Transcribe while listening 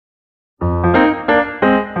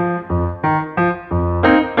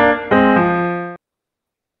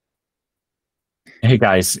Hey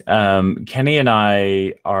guys, Kenny and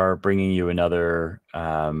I are bringing you another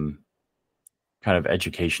kind of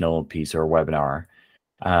educational piece or webinar,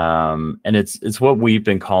 and it's what we've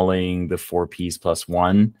been calling the 4P's plus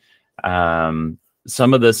one. Some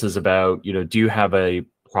of this is about, do you have a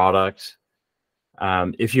product?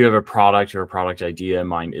 If you have a product or a product idea in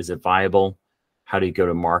mind, is it viable? How do you go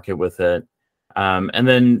to market with it? And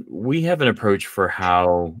then we have an approach for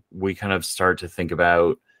how we kind of start to think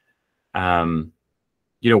about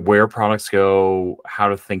where products go, how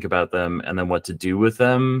to think about them, and then what to do with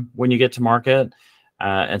them when you get to market.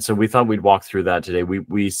 And so we thought we'd walk through that today. We've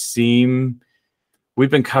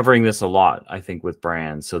been covering this a lot, I think, with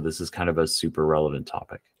brands. So this is kind of a super relevant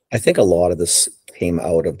topic. I think a lot of this came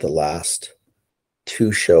out of the last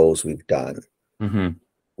two shows we've done,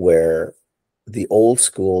 where the old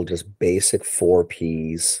school, just basic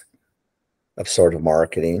 4Ps of sort of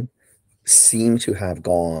marketing seem to have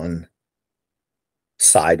gone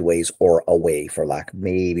sideways or away, for lack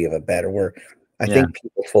maybe of a better word. I think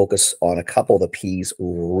people focus on a couple of the P's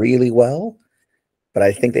really well, but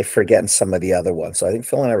I think they forget some of the other ones. So I think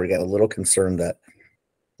Phil and I were getting a little concerned that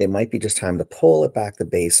it might be just time to pull it back to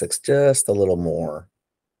basics just a little more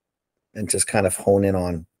and just kind of hone in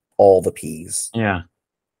on all the P's. Yeah.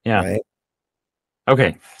 Right?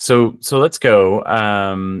 Okay, so let's go.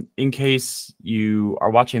 In case you are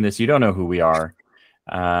watching this, you don't know who we are.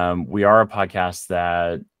 We are a podcast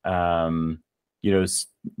that is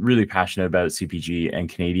really passionate about CPG and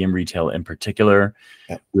Canadian retail in particular.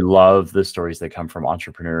 We love the stories that come from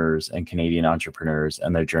entrepreneurs and Canadian entrepreneurs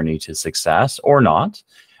and their journey to success or not.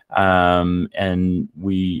 And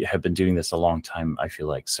we have been doing this a long time, I feel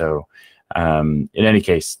like. So in any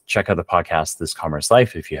case, check out the podcast, This Commerce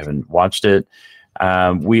Life, if you haven't watched it.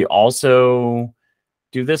 We also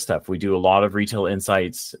do this stuff. We do a lot of retail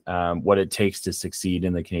insights, what it takes to succeed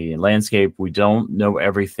in the Canadian landscape. We don't know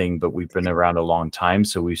everything, but we've been around a long time,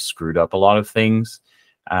 so we've screwed up a lot of things.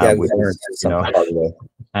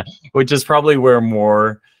 Which is probably where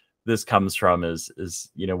more this comes from is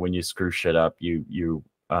when you screw shit up, you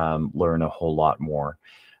learn a whole lot more.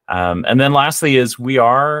 And then lastly is we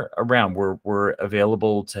are around. We're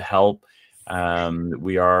available to help.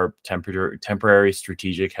 We are temporary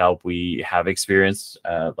strategic help. We have experience.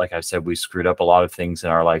 Like I've said, we screwed up a lot of things in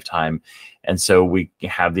our lifetime. And so we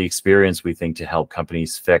have the experience, we think, to help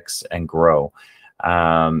companies fix and grow.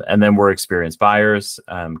 And then we're experienced buyers,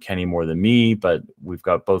 Kenny more than me, but we've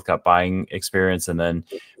both got buying experience. And then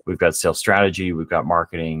we've got sales strategy, we've got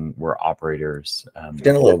marketing, we're operators.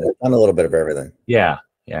 Done a little bit of everything. Yeah.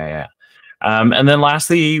 And then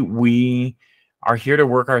lastly, we are here to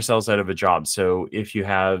work ourselves out of a job. So if you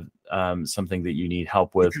have something that you need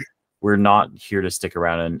help with, we're not here to stick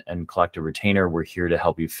around and collect a retainer. We're here to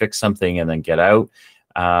help you fix something and then get out.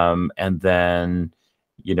 And then,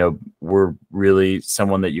 we're really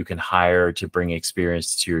someone that you can hire to bring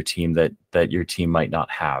experience to your team that your team might not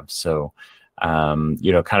have. So,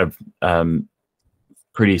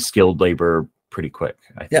 pretty skilled labor, pretty quick,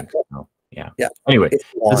 I think. So, yeah. Anyway, this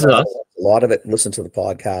is us. A lot of it, listen to the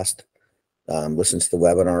podcast. Listen to the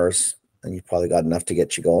webinars, and you've probably got enough to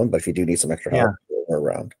get you going. But if you do need some extra help, we're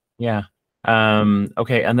around.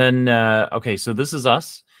 Okay. And then, so this is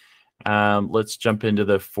us. Let's jump into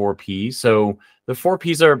the 4P. So the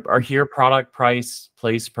 4Ps are here: product, price,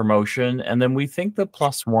 place, promotion. And then we think the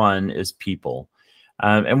plus one is people.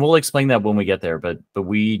 And we'll explain that when we get there. But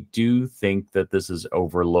we do think that this is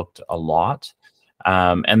overlooked a lot.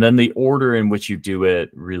 And then the order in which you do it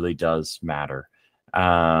really does matter.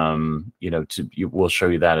 We'll show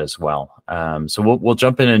you that as well. So we'll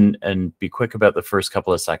jump in and be quick about the first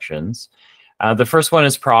couple of sections. The first one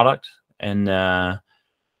is product, and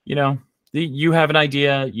you have an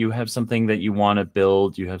idea, you have something that you want to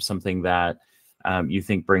build, you have something that you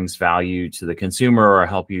think brings value to the consumer or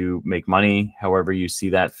help you make money, however you see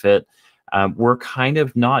that fit. We're kind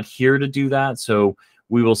of not here to do that, so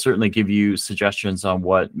we will certainly give you suggestions on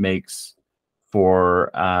what makes for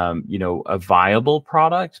a viable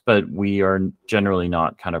product, but we are generally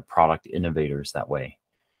not kind of product innovators that way.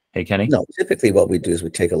 Hey, Kenny? No, typically what we do is we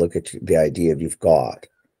take a look at the idea you've got,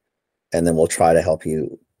 and then we'll try to help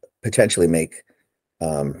you potentially make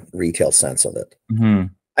retail sense of it.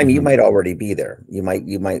 I mean, you might already be there. You might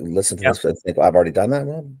listen to this and think, I've already done that.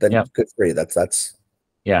 Well, then good for you. That's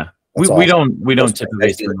we awesome. We don't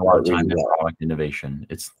typically spend a lot of time in product innovation.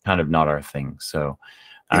 It's kind of not our thing. So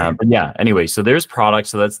but anyway, so there's product.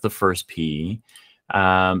 So that's the first P.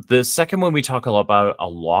 The second one we talk about a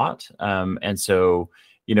lot. And so,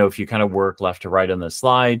 if you kind of work left to right on the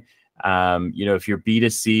slide, if you're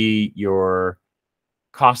B2C, you're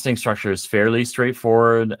costing structure is fairly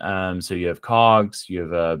straightforward. So you have COGS, you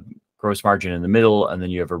have a gross margin in the middle, and then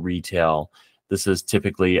you have a retail. This is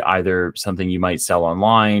typically either something you might sell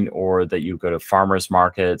online or that you go to farmers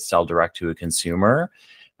markets, sell direct to a consumer.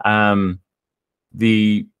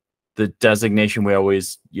 The designation we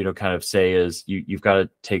always, kind of say is you've got to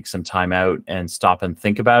take some time out and stop and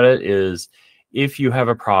think about it, is if you have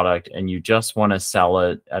a product and you just want to sell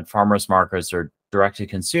it at farmers markets or direct to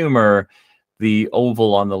consumer, the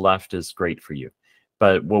oval on the left is great for you.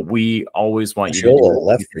 But what we always want you to do is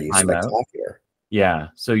left for you, spectacular. Yeah.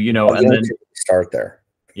 So, and then start there.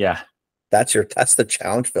 Yeah. That's the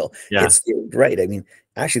challenge, Phil. Yeah. It's right. I mean,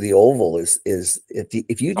 actually the oval is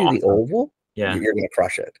if you do the oval, yeah, you're going to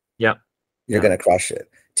crush it. Yeah. You're going to crush it.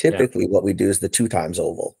 Typically what we do is the 2 times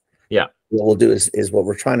oval. Yeah. What we'll do is what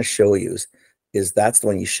we're trying to show you is that's the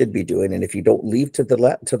one you should be doing. And if you don't leave to the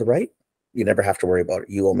left, to the right, you never have to worry about it.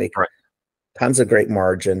 You will make tons of great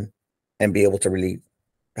margin and be able to really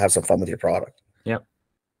have some fun with your product. Yep.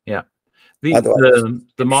 Yeah. The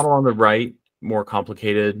model on the right, more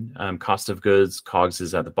complicated. Cost of goods, COGS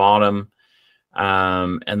is at the bottom.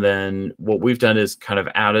 And then what we've done is kind of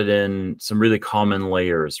added in some really common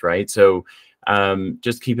layers, right? So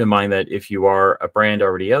just keep in mind that if you are a brand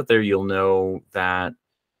already out there, you'll know that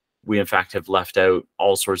we in fact have left out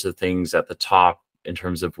all sorts of things at the top in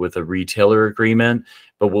terms of with a retailer agreement.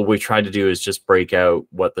 But what we try to do is just break out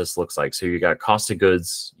what this looks like. So you got cost of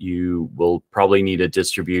goods, you will probably need a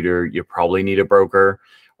distributor, you probably need a broker,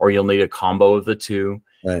 or you'll need a combo of the two.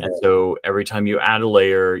 Right. And so every time you add a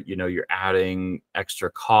layer, you're adding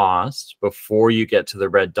extra cost before you get to the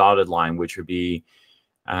red dotted line, which would be,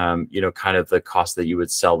 kind of the cost that you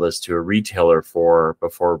would sell this to a retailer for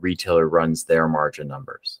before a retailer runs their margin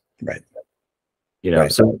numbers. Right.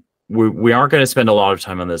 So we aren't going to spend a lot of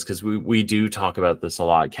time on this because we do talk about this a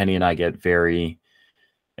lot. Kenny and I get very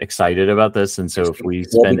excited about this. And so if we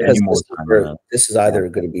spend any more time on this is either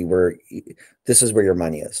going to be this is where your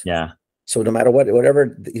money is. Yeah. So no matter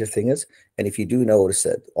whatever your thing is, and if you do notice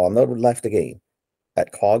it on the left again,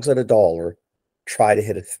 at COGS at $1, try to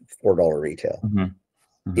hit a $4 retail. Mm-hmm.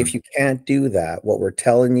 Mm-hmm. If you can't do that, what we're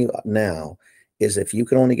telling you now is if you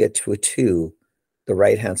can only get to a 2, the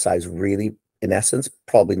right-hand side is really, in essence,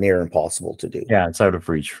 probably near impossible to do. Yeah, it's out of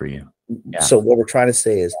reach for you. Yeah. So what we're trying to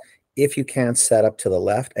say is if you can't set up to the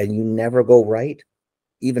left and you never go right,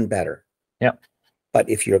 even better. Yeah. But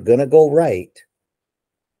if you're going to go right,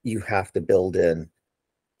 you have to build in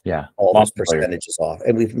all those percentages off.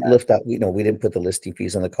 And we've lifted out, we didn't put the listing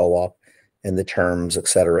fees on the co-op and the terms, et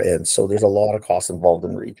cetera, in. So there's a lot of costs involved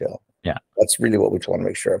in retail. Yeah. That's really what we want to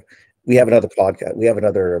make sure of. We have another podcast. We have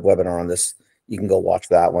another webinar on this. You can go watch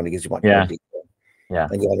that one because you want more detail. Yeah.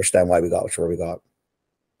 And you'll understand why we got where we got.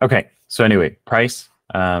 Okay. So anyway, price.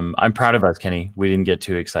 I'm proud of us, Kenny. We didn't get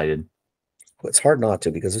too excited. Well, it's hard not to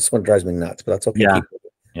because this one drives me nuts, but that's okay. Yeah.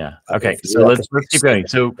 Yeah. Okay. So let's keep going.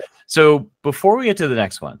 So before we get to the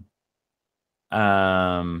next one,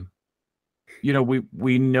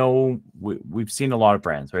 we know we've seen a lot of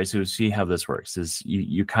brands, right? So see how this works is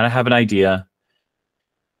you kind of have an idea.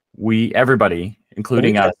 Everybody,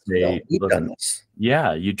 including us,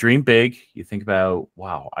 you dream big. You think about,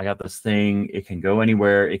 wow, I got this thing. It can go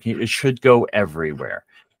anywhere. It should go everywhere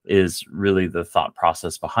is really the thought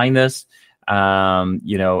process behind this. And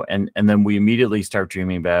then we immediately start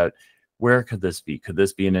dreaming about where could this be? Could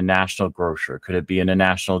this be in a national grocer? Could it be in a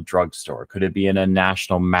national drugstore? Could it be in a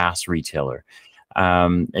national mass retailer?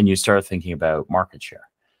 And you start thinking about market share,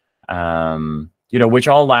 which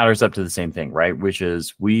all ladders up to the same thing, right? Which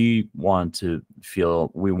is we want to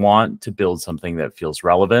build something that feels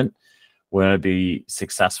relevant. We want to be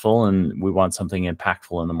successful and we want something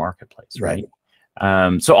impactful in the marketplace, right?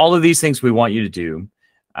 So all of these things we want you to do.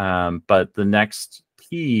 But the next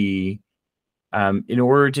key, in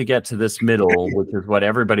order to get to this middle, which is what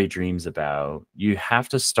everybody dreams about, you have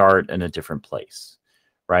to start in a different place,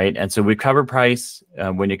 right? And so we cover price.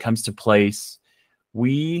 When it comes to place,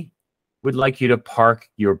 we would like you to park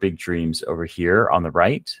your big dreams over here on the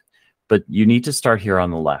right, but you need to start here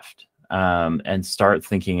on the left, and start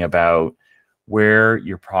thinking about where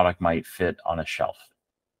your product might fit on a shelf.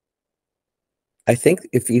 I think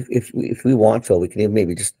if we want, Phil, we can even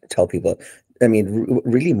maybe just tell people. I mean,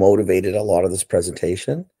 really motivated a lot of this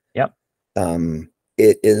presentation. Yep.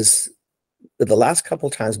 It is the last couple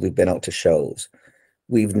of times we've been out to shows,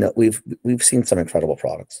 we've seen some incredible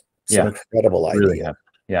products, some incredible ideas. Really have.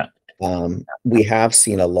 Yeah. We have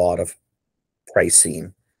seen a lot of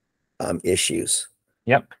pricing issues.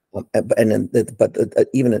 Yep. Even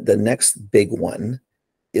the next big one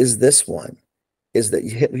is this one. is that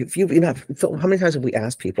if you know, how many times have we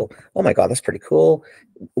asked people, oh my God, that's pretty cool.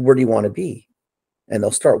 Where do you want to be? And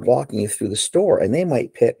they'll start walking you through the store, and they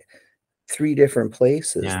might pick 3 different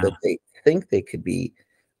places Yeah. that they think they could be,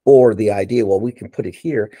 or the idea, well, we can put it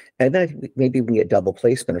here, and then maybe we can get double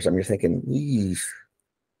placement or something. You're thinking, "Eesh,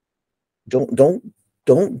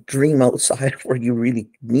 don't dream outside of where you really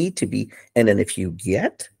need to be. And then if you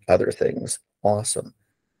get other things, awesome."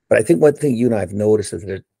 But I think one thing you and I have noticed is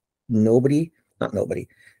that nobody, not nobody,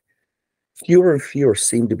 fewer and fewer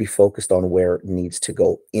seem to be focused on where it needs to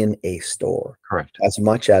go in a store Correct. as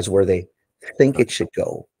much as where they think it should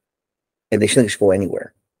go. And they shouldn't just go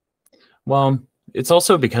anywhere. Well, it's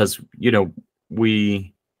also because, you know,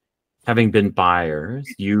 we, having been buyers,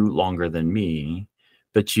 you longer than me,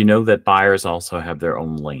 but you know that buyers also have their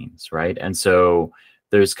own lanes, right? And so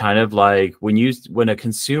there's kind of like when a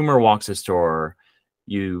consumer walks a store,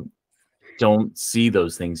 you don't see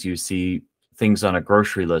those things. You see things on a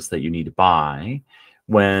grocery list that you need to buy.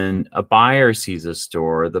 When a buyer sees a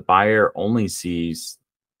store, the buyer only sees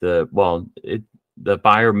the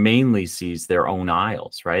buyer mainly sees their own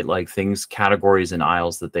aisles, right? Like things, categories and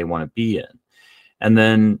aisles that they want to be in. And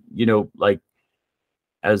then, you know, like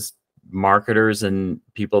as marketers and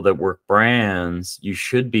people that work brands, you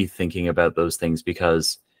should be thinking about those things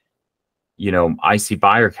because, you know, I see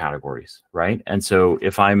buyer categories, right? And so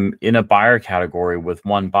if I'm in a buyer category with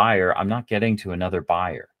one buyer, I'm not getting to another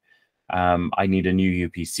buyer. I need a new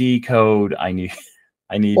UPC code. I need,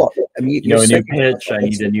 Well, I mean, you know, a new pitch. I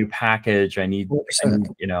need a new package. I need,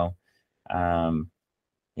 100%. you know,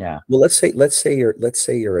 yeah. Well, let's say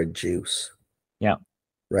you're a juice, Yeah.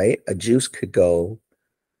 right? A juice could go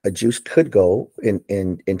into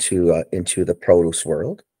the produce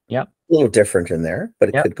world. Yeah. A little different in there, but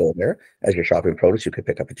it Yeah. could go there. As you're shopping produce, you could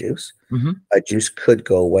pick up a juice. Mm-hmm. A juice could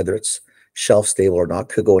go, whether it's shelf stable or not,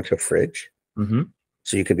 could go into a fridge. Mm-hmm.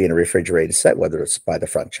 So you could be in a refrigerated set, whether it's by the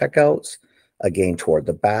front checkouts, again toward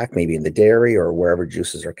the back, maybe in the dairy or wherever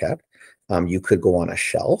juices are kept. You could go on a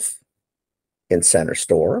shelf in center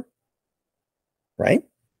store, right?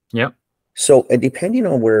 Yep. So, and depending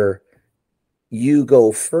on where you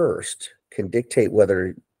go first, can dictate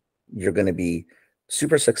whether you're going to be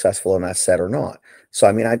super successful in that set or not. So,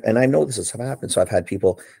 I mean, I know this has happened. So I've had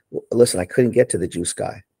people, listen, I couldn't get to the juice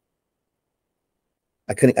guy.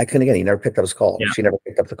 I couldn't get. He never picked up his call. Yeah. She never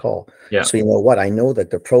picked up the call. Yeah. So you know what? I know that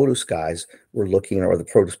the produce guys were looking, or the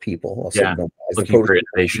produce people, I'll say, Yeah. guys, Looking for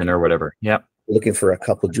innovation or whatever. Yep. looking for a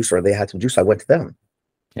couple of juice, or they had some juice. I went to them.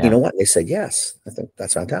 Yeah. You know what? They said yes. I think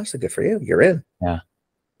that's fantastic. Good for you. You're in. Yeah.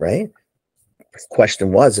 Right.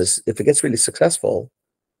 Question is if it gets really successful,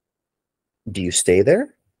 do you stay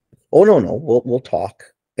there? Oh no, we'll talk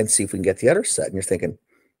and see if we can get the other set. And you're thinking,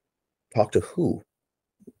 talk to who?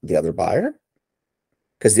 The other buyer?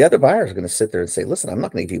 Because the other buyer is going to sit there and say, listen, I'm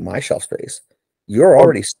not going to give you my shelf space. You're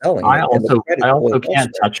already selling. I also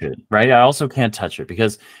can't touch it, right? I also can't touch it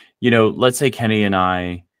because, you know, let's say Kenny and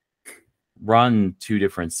I run 2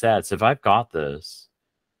 different sets. If I've got this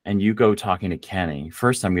and you go talking to Kenny,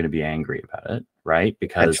 first I'm going to be angry about it, right?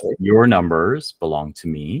 Because your numbers belong to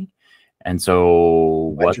me. And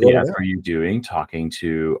so what the F are you doing talking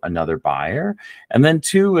to another buyer? And then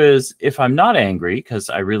 2 is, if I'm not angry because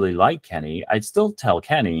I really like Kenny, I'd still tell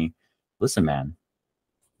Kenny, listen, man,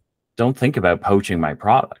 don't think about poaching my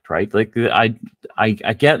product, right? Like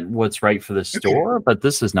I get what's right for the store, but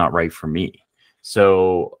this is not right for me.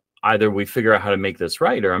 So either we figure out how to make this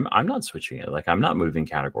right, or I'm not switching it. Like I'm not moving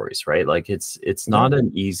categories, right? Like it's not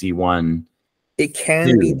an easy one. It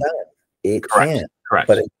can be done. It can. Correct.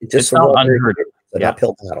 But it's not unheard of. It's an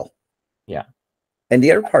uphill battle. Yeah. And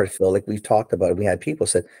the other part, Phil, like we've talked about, we had people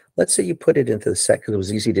said, let's say you put it into the set because it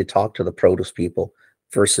was easy to talk to the produce people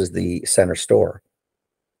versus the center store.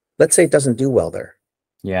 Let's say it doesn't do well there.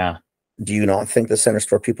 Yeah. Do you not think the center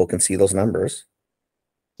store people can see those numbers?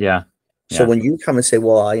 Yeah. So when you come and say,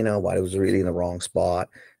 well, you know what, it was really in the wrong spot.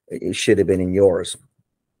 It should have been in yours.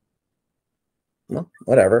 Well,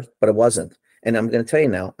 whatever, but it wasn't. And I'm going to tell you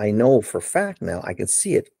now, I know for a fact now, I can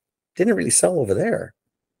see it didn't really sell over there.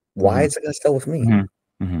 Why is it going to sell with me?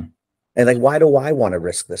 And like, why do I want to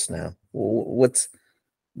risk this now? What's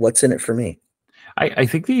in it for me? I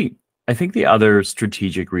think the other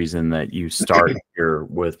strategic reason that you start here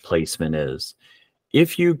with placement is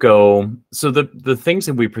if you go, so the things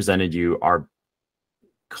that we presented you are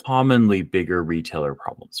commonly bigger retailer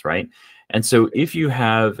problems, right? And so if you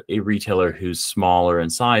have a retailer who's smaller in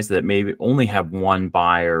size that maybe only have one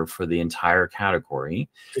buyer for the entire category,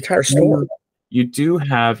 entire store, you do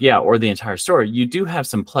have, or the entire store, you do have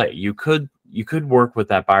some play. You could work with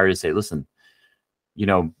that buyer to say, listen, you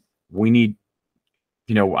know, we need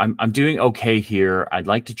you know, I'm doing okay here. I'd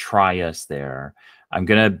like to try us there. I'm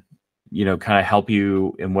gonna, you know, kind of help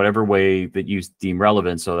you in whatever way that you deem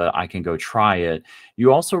relevant so that I can go try it.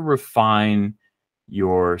 You also refine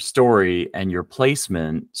your story and your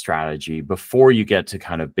placement strategy before you get to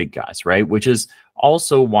kind of big guys, right? Which is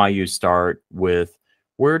also why you start with,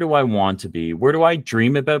 where do I want to be? Where do I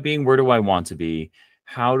dream about being? Where do I want to be?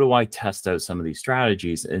 How do I test out some of these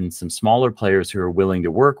strategies and some smaller players who are willing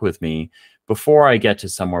to work with me before I get to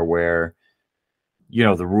somewhere where, you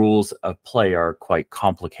know, the rules of play are quite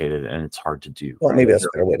complicated and it's hard to do. Well, Right? maybe that's a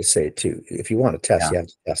better way to say it too. If you want to test, Yeah. you have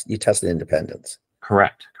to test. You test in independence.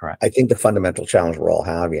 Correct. Correct. I think the fundamental challenge we're all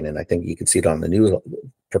having, and I think you can see it on the news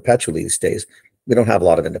perpetually these days, we don't have a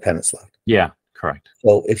lot of independence left. Yeah. Correct.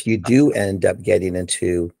 So if you do end up getting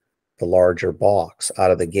into the larger box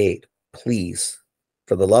out of the gate, please,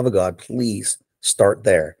 for the love of God, please start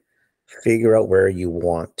there. Figure out where you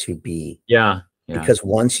want to be. Yeah. Yeah. Because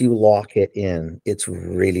once you lock it in, it's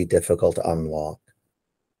really difficult to unlock.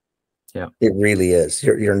 Yeah. It really is.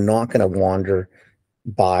 You're not going to wander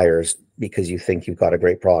buyers because you think you've got a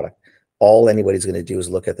great product. All anybody's going to do is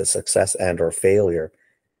look at the success and or failure,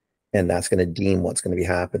 and that's going to deem what's going to be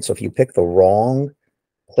happen. So if you pick the wrong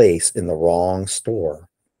place in the wrong store,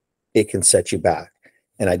 it can set you back.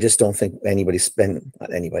 And I just don't think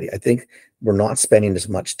not anybody. I think we're not spending as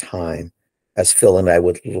much time as Phil and I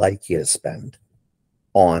would like you to spend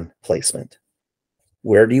on placement.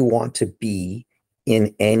 Where do you want to be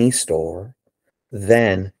in any store?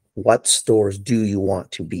 Then what stores do you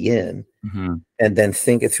want to be in? Mm-hmm. And then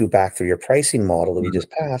think it back through your pricing model that we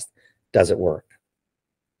just passed. Does it work?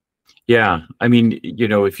 Yeah. I mean, you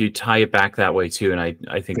know, if you tie it back that way too, and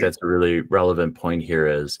I think that's a really relevant point here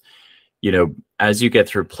is, you know, as you get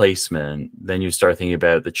through placement, then you start thinking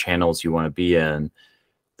about the channels you want to be in,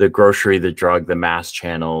 the grocery, the drug, the mass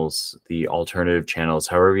channels, the alternative channels,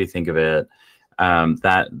 however you think of it,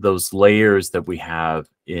 that those layers that we have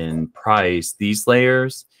in price, these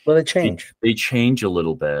layers, well, they change. They change a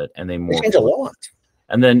little bit, and they change a lot.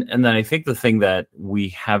 And then I think the thing that we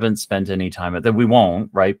haven't spent any time at, that we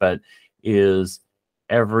won't, right? But is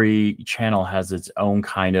every channel has its own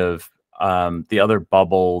kind of the other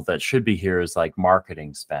bubble that should be here is like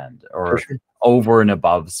marketing spend or over and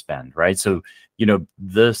above spend, right? So, you know,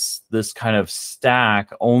 this kind of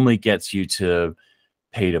stack only gets you to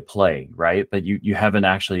pay to play, right? But you haven't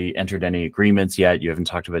actually entered any agreements yet. You haven't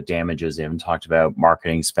talked about damages. You haven't talked about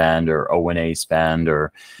marketing spend or O&A spend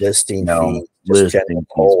or listing fees, listing fees,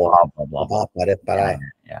 blah, blah.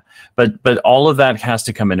 Yeah. But all of that has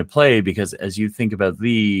to come into play, because as you think about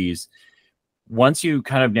these, once you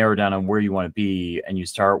kind of narrow down on where you want to be and you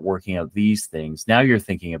start working out these things, now you're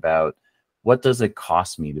thinking about, what does it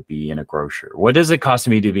cost me to be in a grocer? What does it cost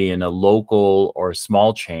me to be in a local or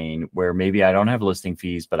small chain where maybe I don't have listing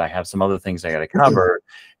fees, but I have some other things I got to cover?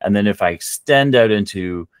 And then if I extend out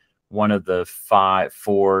into one of the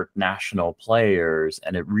 4 national players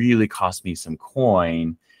and it really costs me some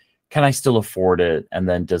coin, can I still afford it? And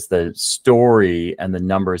then does the story and the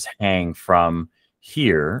numbers hang from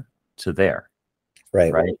here to there?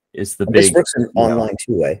 Right. Is the and big, this works in online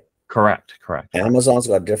too, eh? Correct. Amazon's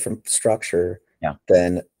got a different structure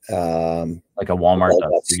than like a Walmart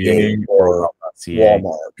or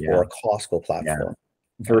Walmart or a Costco platform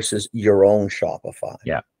versus your own Shopify.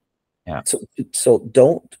 Yeah. So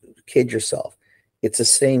don't kid yourself. It's the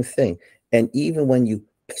same thing. And even when you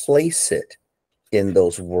place it in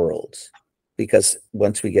those worlds, because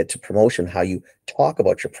once we get to promotion, how you talk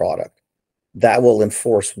about your product, that will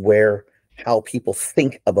enforce how people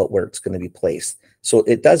think about where it's going to be placed. So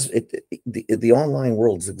the online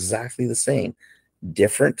world is exactly the same.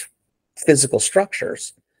 Different physical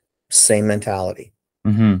structures, same mentality.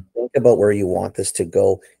 Mm-hmm. Think about where you want this to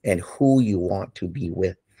go and who you want to be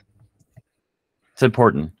with. It's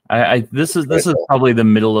important. This is probably the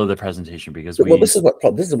middle of the presentation, because this is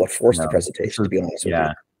what forced the presentation, to be honest with you.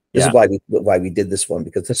 This is why we did this one,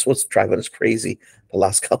 because this was driving us crazy the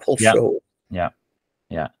last couple shows.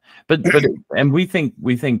 Yeah. But and we think,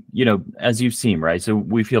 you know, as you've seen, right? So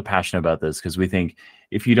we feel passionate about this because we think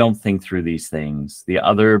if you don't think through these things, the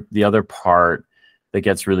other part that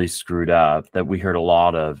gets really screwed up that we heard a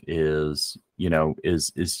lot of is, you know,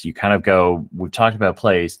 is you kind of go, we've talked about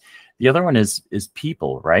place. The other one is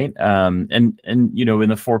people, right? And you know, in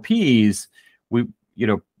the 4P's, you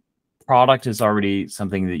know, product is already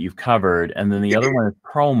something that you've covered, and then the other one is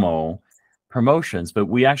promotions. But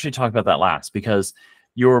we actually talked about that last, because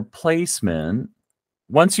your placement,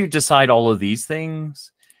 once you decide all of these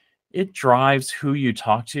things, it drives who you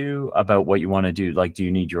talk to about what you want to do. Like, do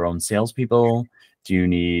you need your own salespeople? Do you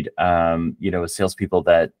need salespeople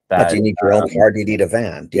that Do you need your own car? Do you need a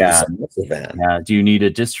van? Do you need yeah, someone else's van? yeah. Do you need a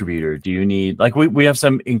distributor? Do you need, like, we have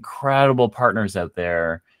some incredible partners out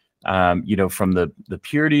there, from the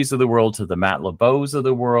Purities of the world to the Matt LeBeaus of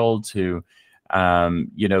the world to,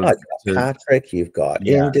 You've got Patrick, you've got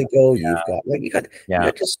yeah, Indigo, you've got you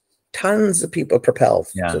got just tons of people. Propel,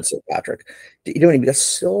 St. Patrick. You know what I mean? You've got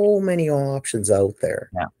so many options out there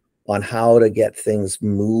on how to get things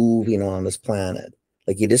moving on this planet.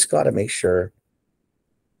 Like, you just got to make sure.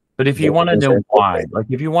 But if you want to know why, like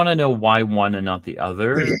if you want to know why one and not the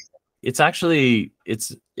other, it's actually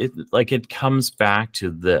it comes back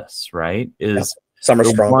to this, right? Is some are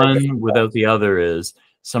stronger, one without the other is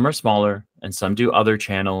some are smaller and some do other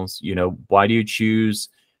channels. Why do you choose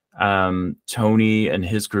Tony and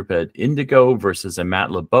his group at Indigo versus a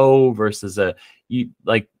Matt LeBeau versus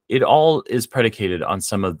it all is predicated on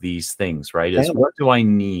some of these things, right? Is what do I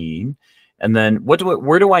need? And then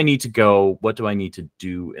where do I need to go? What do I need to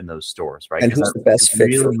do in those stores, right? And who's the best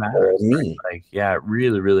fit for me? Right? Like, it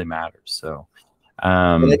really, really matters. So,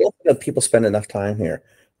 and I don't think people spend enough time here.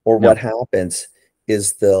 Or what happens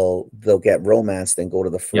is they'll get romanced and go to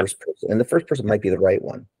the first person, and the first person might be the right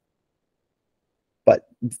one. But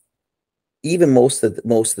even most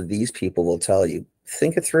of these people will tell you,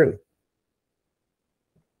 think it through.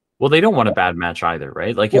 Well, they don't want a bad match either,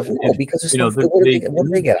 right? Like, because what do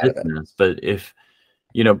they get out of it? But if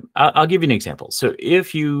I'll give you an example. So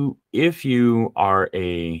if you're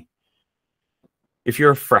a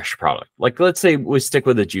fresh product, like let's say we stick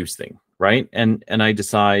with the juice thing, right? And I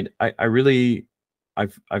decide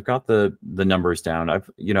I've got the numbers down.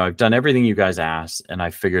 I've done everything you guys asked, and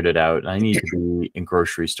I figured it out. And I need to be in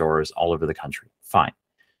grocery stores all over the country. Fine,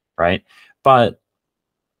 right? But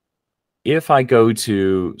if I go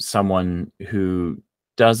to someone who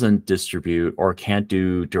doesn't distribute or can't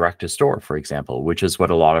do direct to store, for example, which is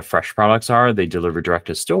what a lot of fresh products are, they deliver direct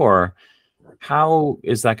to store. How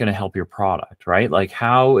is that going to help your product, right? Like,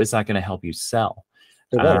 how is that going to help you sell?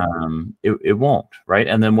 It won't, right?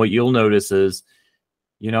 And then what you'll notice is,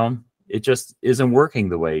 it just isn't working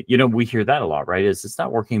the way, we hear that a lot, right? It's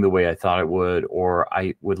not working the way I thought it would, or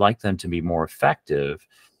I would like them to be more effective.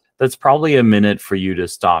 That's probably a minute for you to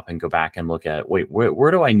stop and go back and look at, wait,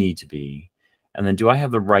 where do I need to be? And then do I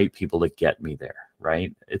have the right people to get me there,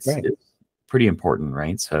 right? It's pretty important,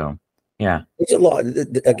 right? So, yeah. It's a lot.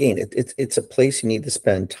 Again, it's a place you need to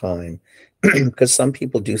spend time because some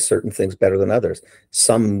people do certain things better than others.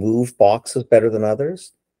 Some move boxes better than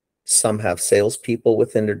others. Some have salespeople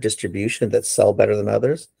within their distribution that sell better than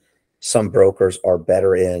others. Some brokers are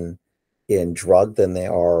better in drug than they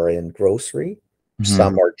are in grocery.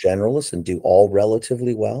 Some are generalists and do all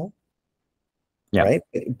relatively well. Right.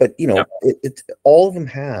 But, all of them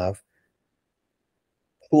have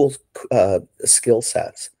cool skill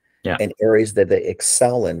sets and areas that they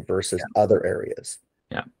excel in versus other areas.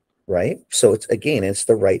 Yeah. Right. So it's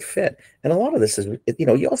the right fit. And a lot of this is,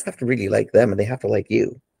 you also have to really like them and they have to like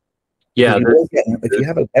you. Yeah. If you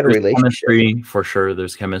have a better relationship. Chemistry, for sure.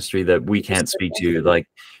 There's chemistry that we can't speak to. Like,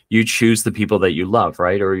 you choose the people that you love,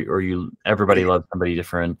 right? Or everybody loves somebody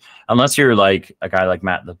different, unless you're like a guy like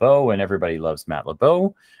Matt LeBeau and everybody loves Matt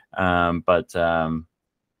LeBeau. But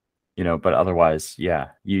otherwise,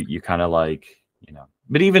 you kind of like,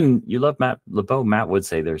 but even you love Matt LeBeau, Matt would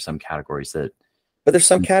say there's some categories that. But there's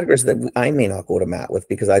some categories that I may not go to Matt with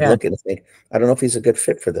because I'd look at it and think, I don't know if he's a good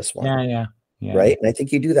fit for this one. Yeah. Right. And I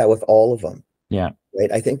think you do that with all of them. Yeah.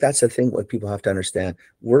 Right. I think that's the thing what people have to understand.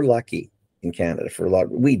 We're lucky in Canada for a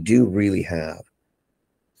lot. We do really have.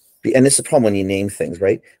 And this is the problem when you name things,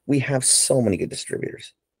 right? We have so many good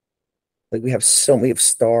distributors. Like we have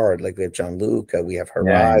Starred, like we have Gianluca, we have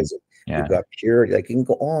Horizon, we've got Purity, like you can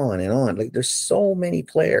go on and on. Like there's so many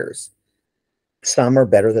players. Some are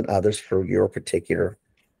better than others for your particular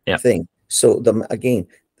thing. So again,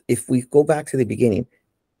 if we go back to the beginning,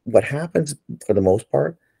 what happens for the most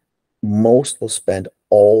part, most will spend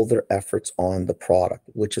all their efforts on the product,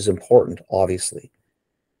 which is important, obviously,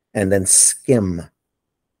 and then skim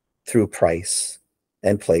through price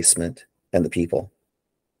and placement and the people.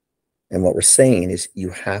 And what we're saying is you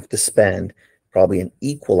have to spend probably an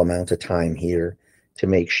equal amount of time here to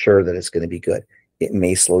make sure that it's going to be good. It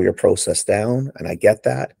may slow your process down, and I get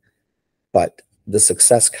that, but the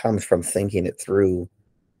success comes from thinking it through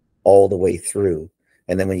all the way through.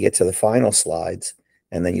 And then when you get to the final slides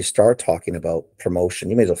and then you start talking about promotion,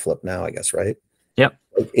 you may as well flip now, I guess, right? Yep.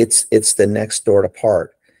 It's the next door to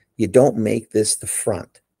part. You don't make this the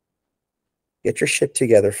front. Get your shit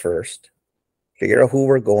together first. Figure out who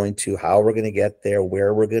we're going to, how we're going to get there,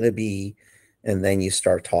 where we're going to be. And then you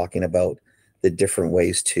start talking about the different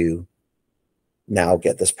ways to now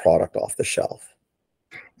get this product off the shelf.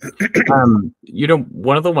 You know,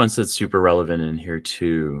 one of the ones that's super relevant in here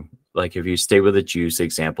too, like if you stay with a juice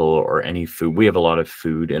example or any food, we have a lot of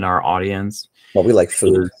food in our audience. Well, we like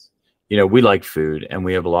food. You know, we like food, and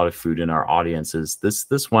we have a lot of food in our audiences.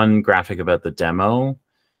 This one graphic about the demo,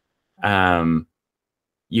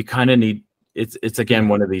 you kind of need, it's again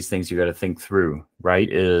one of these things you got to think through,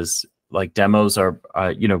 right? Is like demos are,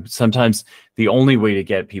 you know, sometimes the only way to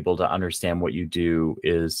get people to understand what you do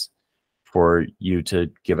is for you to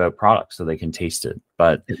give out products so they can taste it.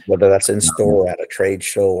 But whether that's in store, at a trade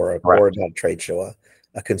show, or not a trade show,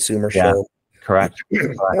 a consumer show, correct,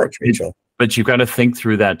 or a trade show. But you've got to think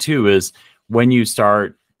through that too. Is when you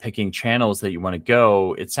start picking channels that you want to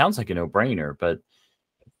go, it sounds like a no-brainer, but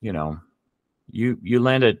you know, you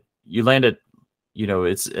land at, you know,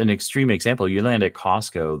 it's an extreme example. You land at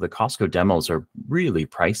Costco. The Costco demos are really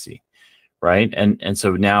pricey, right? And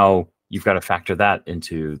so now you've got to factor that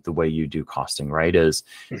into the way you do costing, right? Is,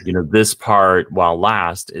 you know, this part, while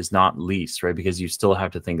last, is not least, right? Because you still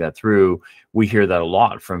have to think that through. We hear that a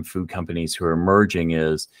lot from food companies who are emerging,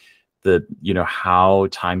 is that, you know, how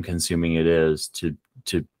time consuming it is to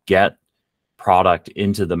get product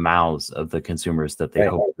into the mouths of the consumers that they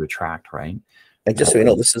hope to attract, right? And just so you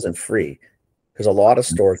know, this isn't free, because a lot of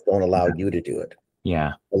stores don't allow you to do it.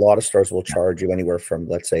 Yeah. A lot of stores will charge you anywhere from,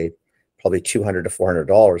 let's say, probably $200 to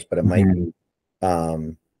 $400, but it might be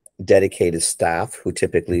dedicated staff who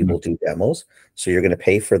typically will do demos. So you're going to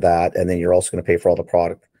pay for that, and then you're also going to pay for all the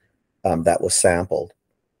product that was sampled.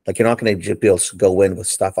 Like, you're not going to be able to go in with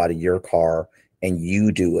stuff out of your car and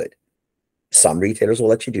you do it. Some retailers will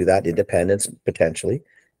let you do that, independents potentially.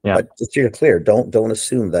 But just so you're clear, don't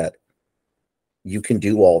assume that you can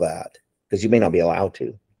do all that, because you may not be allowed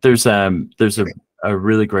to. There's a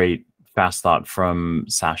really great fast thought from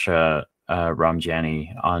Sasha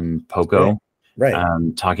Ramjani on Poco,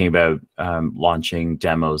 talking about launching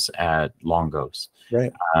demos at Longo's,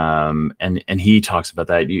 and he talks about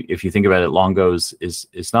that. If you think about it, Longo's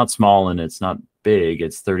is not small and it's not big.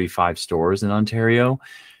 It's 35 stores in Ontario,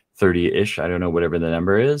 30-ish. I don't know, whatever the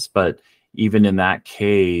number is, but even in that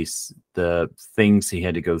case, the things he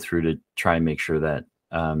had to go through to try and make sure that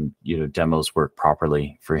you know, demos work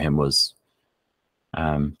properly for him was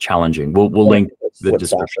challenging. We'll link the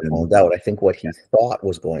description. Found out. I think what he thought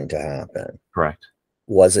was going to happen,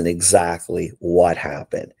 wasn't exactly what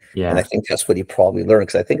happened. And I think that's what he probably learned,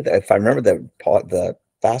 because I think that, if I remember the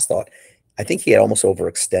fast thought, I think he had almost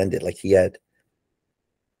overextended. Like, he had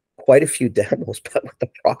quite a few demos, but the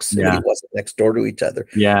proximity wasn't next door to each other.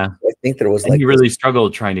 So I think there was, and like, he really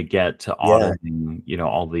struggled trying to get to auditing, you know,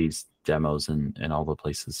 all these demos and all the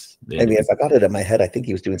places. I mean, if I got it in my head, I think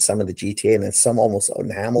he was doing some of the GTA and then some almost in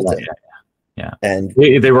Hamilton. And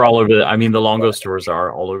they were all over. I mean, the Longo stores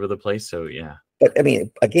are all over the place. So but I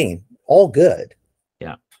mean, again, all good.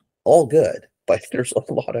 All good. But there's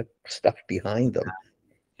a lot of stuff behind them.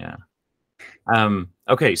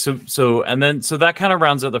 Okay, so that kind of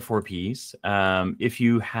rounds out the 4Ps. If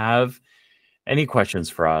you have any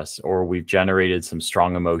questions for us, or we've generated some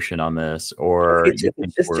strong emotion on this, or it's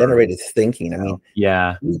just generated thinking. I mean,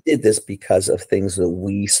 we did this because of things that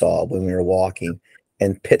we saw when we were walking,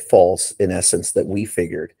 and pitfalls, in essence, that we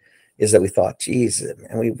figured, is that we thought, geez,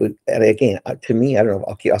 and we would, and again, to me, I don't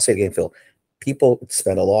know, I'll say it again, Phil, people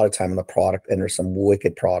spend a lot of time on the product, and there's some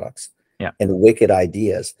wicked products and wicked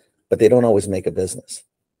ideas, but they don't always make a business.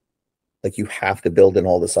 Like, you have to build in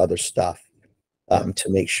all this other stuff to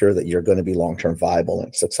make sure that you're going to be long-term viable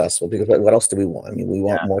and successful. Because what else do we want? I mean, we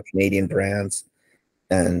want more Canadian brands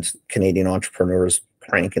and Canadian entrepreneurs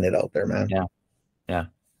cranking it out there, man.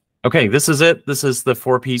 Okay, this is it. This is the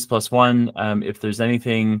 4Ps plus one. If there's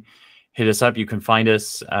anything, hit us up. You can find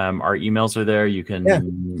us. Our emails are there. You can.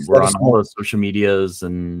 We're on all the social medias,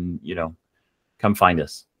 and, you know, come find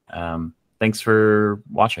us. Thanks for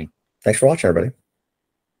watching. Thanks for watching, everybody.